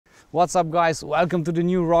What's up guys, welcome to the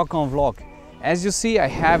new RokON vlog. As you see, I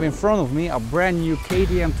have in front of me a brand new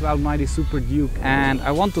KTM 1290 Super Duke and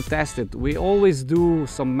I want to test it. We always do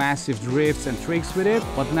some massive drifts and tricks with it,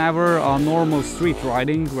 but never a normal street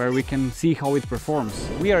riding where we can see how it performs.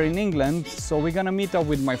 We are in England, so we're gonna meet up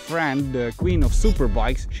with my friend, the queen of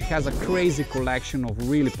superbikes. She has a crazy collection of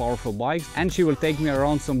really powerful bikes and she will take me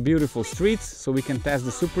around some beautiful streets so we can test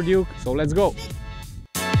the Super Duke. So let's go!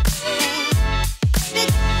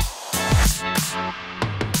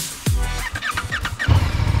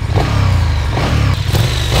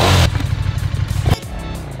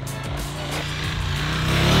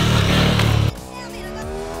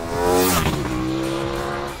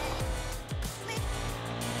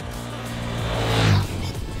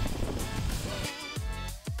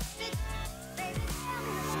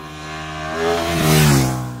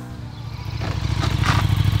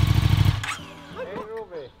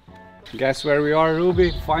 Guess where we are,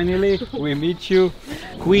 Ruby? Finally, we meet you.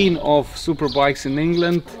 Queen of superbikes in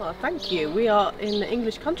England. Oh, thank you. We are in the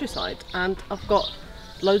English countryside and I've got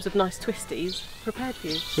loads of nice twisties prepared for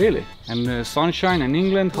you. Really? And sunshine in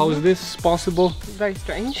England, how is this possible? Very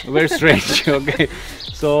strange. Very strange, okay.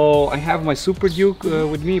 So I have my Super Duke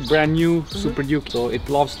with me, brand new Super Duke. So it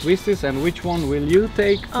loves twisties, and which one will you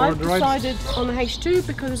take for the ride? I've decided on the H2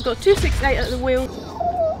 because it's got 268 at the wheel.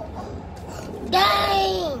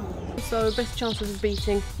 Dang! So best chances of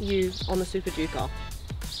beating you on the Super Duke are.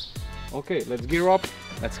 Okay, let's gear up,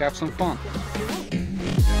 let's have some fun.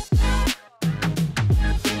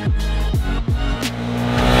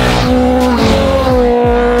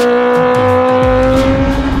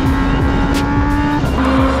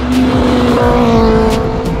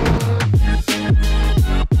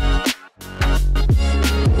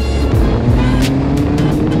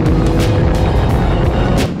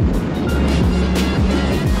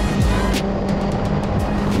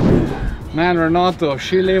 Man, Renato,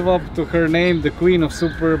 she lived up to her name, the queen of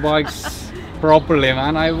superbikes, properly,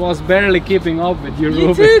 man. I was barely keeping up with you, You're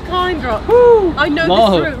Ruby. too kind, Rob. I know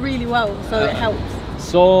this route really well, so it helps.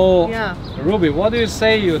 So, yeah. Ruby, what do you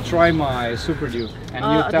say you try my Super Duke and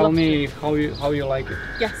you tell me how you like it?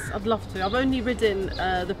 Yes, I'd love to. I've only ridden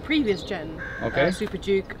the previous gen Super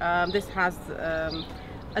Duke. This has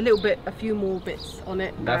a few more bits on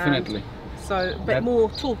it. Definitely. So a bit more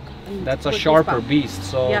torque. That's a sharper beast.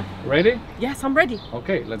 So yeah. Ready? Yes, I'm ready.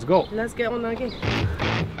 Okay, let's go. Let's get on again.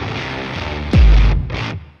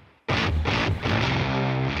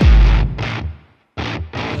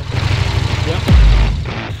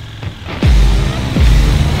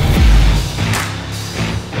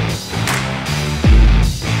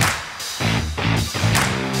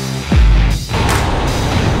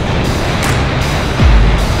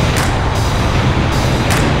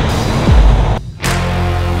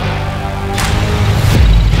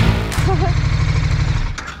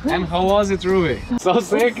 And how was it, Ruby? So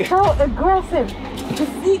sick? It's so aggressive. The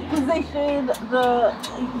seat position,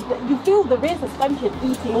 you feel the rear suspension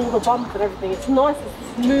eating all the bumps and everything. It's nice,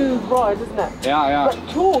 it's a smooth ride, isn't it? Yeah, yeah. But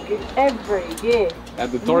torque is every gear.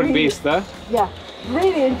 At the torque really, beast, huh? Yeah,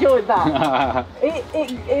 really enjoyed that.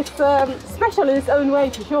 It's special in its own way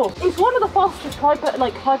for sure. It's one of the fastest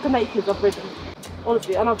hypermakers I've ridden,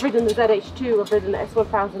 honestly. And I've ridden the ZH2, I've ridden the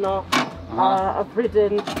S1000R, I've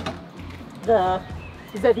ridden the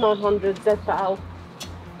Z900, ZL,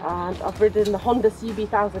 and I've ridden the Honda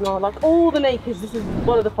CB1000R, like all the nakeds. This is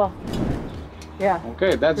one of the fastest. Yeah.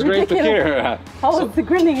 Okay, that's ridiculous. Great to hear. How was the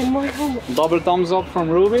grinning in my helmet? Double thumbs up from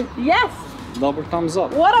Ruby? Yes! Double thumbs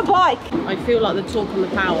up. What a bike! I feel like the torque and the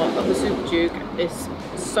power of the Super Duke is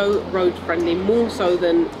so road friendly, more so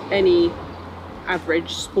than any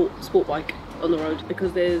average sport bike on the road,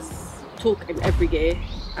 because there's torque in every gear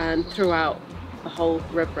and throughout the whole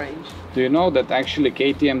rev range. Do you know that actually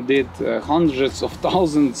KTM did hundreds of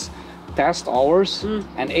thousands test hours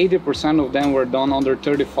and 80% of them were done under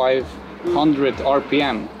 3500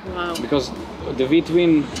 RPM? Wow. Because the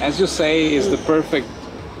V-twin, as you say, is the perfect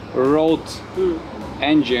road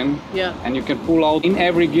engine, and you can pull out in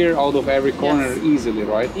every gear out of every corner easily,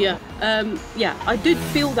 right? Yeah, yeah, I did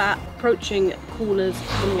feel that approaching corners,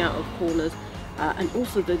 coming out of corners. And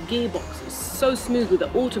also the gearbox is so smooth with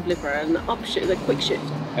the auto blipper and the upshift, the quick shift.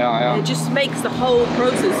 Yeah. It just makes the whole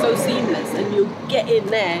process so seamless and you get in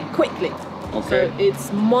there quickly. Okay. So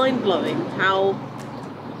it's mind-blowing how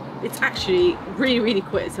it's actually really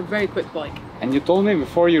quick. It's a very quick bike. And you told me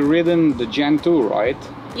before you ridden the Gen 2, right?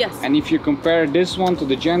 Yes. And if you compare this one to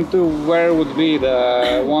the Gen 2, where would be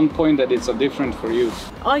the one point that it's a different for you?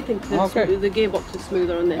 I think the gearbox is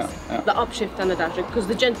smoother on this. The upshift and the downshift, because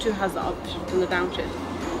the Gen 2 has the upshift and the downshift.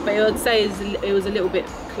 But I would say it was a little bit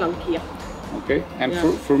clunkier. Okay, and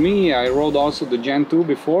Yeah. for me, I rode also the Gen 2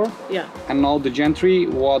 before, Yeah. and now the Gen 3.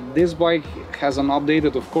 What this bike has an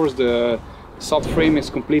updated, of course, the subframe is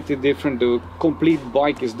completely different. The complete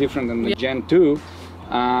bike is different than the Gen 2,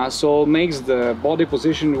 so it makes the body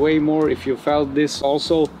position way more. If you felt this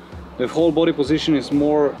also, the whole body position is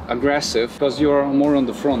more aggressive because you are more on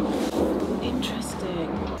the front. Interesting.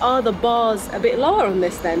 Are the bars a bit lower on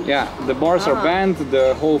this then? Yeah, the bars are bent,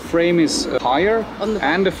 the whole frame is higher,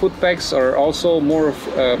 and the foot pegs are also more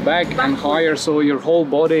back and higher, so your whole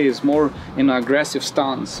body is more in an aggressive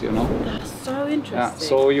stance, you know. That's so interesting. Yeah,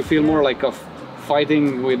 so you feel more like a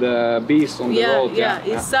fighting with a beast on the road.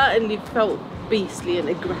 It certainly felt beastly and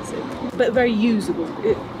aggressive, but very usable.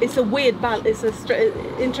 It's a weird balance. It's an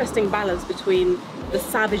interesting balance between the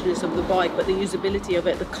savageness of the bike, but the usability of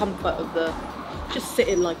it, the comfort of the just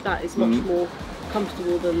sitting like that is much more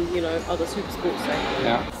comfortable than, you know, other super sports say.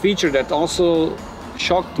 Yeah. Feature that also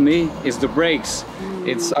shocked me is the brakes.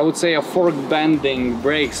 It's, I would say, a fork bending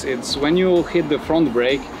brakes. It's when you hit the front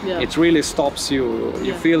brake, it really stops you.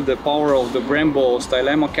 You feel the power of the Brembo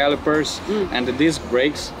Stylema calipers and the disc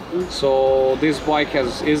brakes. So this bike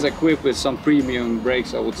is equipped with some premium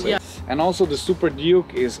brakes, I would say. And also the Super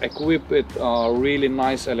Duke is equipped with a really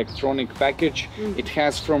nice electronic package. It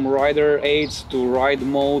has from rider aids to ride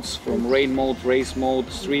modes, from rain mode, race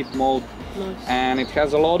mode, street mode. Nice. And it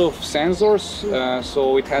has a lot of sensors,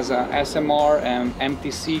 so it has a SMR and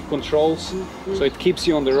MTC controls, so it keeps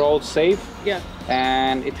you on the road safe. Yeah.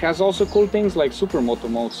 And it has also cool things like supermoto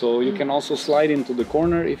mode, so you can also slide into the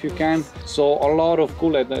corner if you can. So a lot of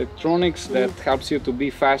cool electronics that helps you to be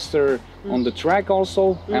faster on the track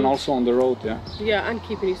also, and also on the road. Yeah. Yeah, and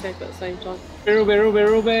keeping you safe at the same time. Ruby, Ruby,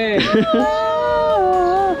 Ruby!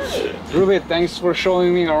 Ruby, thanks for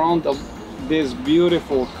showing me around this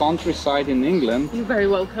beautiful countryside in England. You're very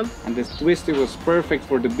welcome. And this twisty was perfect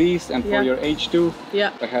for the beast and for your H2.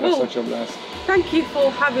 Yeah. I had such a blast. Thank you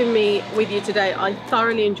for having me with you today. I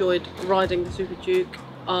thoroughly enjoyed riding the Super Duke.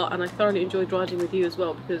 And I thoroughly enjoyed riding with you as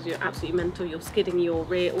well, because you're absolutely mental. You're skidding your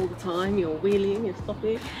rear all the time, you're wheeling, you're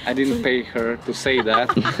stopping. I didn't pay her to say that.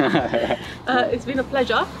 It's been a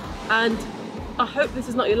pleasure, and I hope this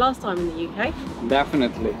is not your last time in the UK.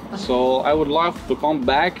 Definitely. So I would love to come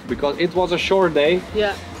back, because it was a short day.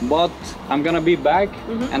 Yeah. But I'm gonna be back.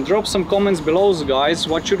 And drop some comments below, guys.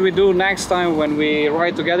 What should we do next time when we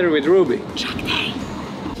ride together with Ruby? Track day.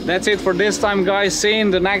 That's it for this time, guys. See you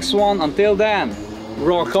in the next one. Until then,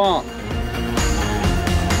 rock on!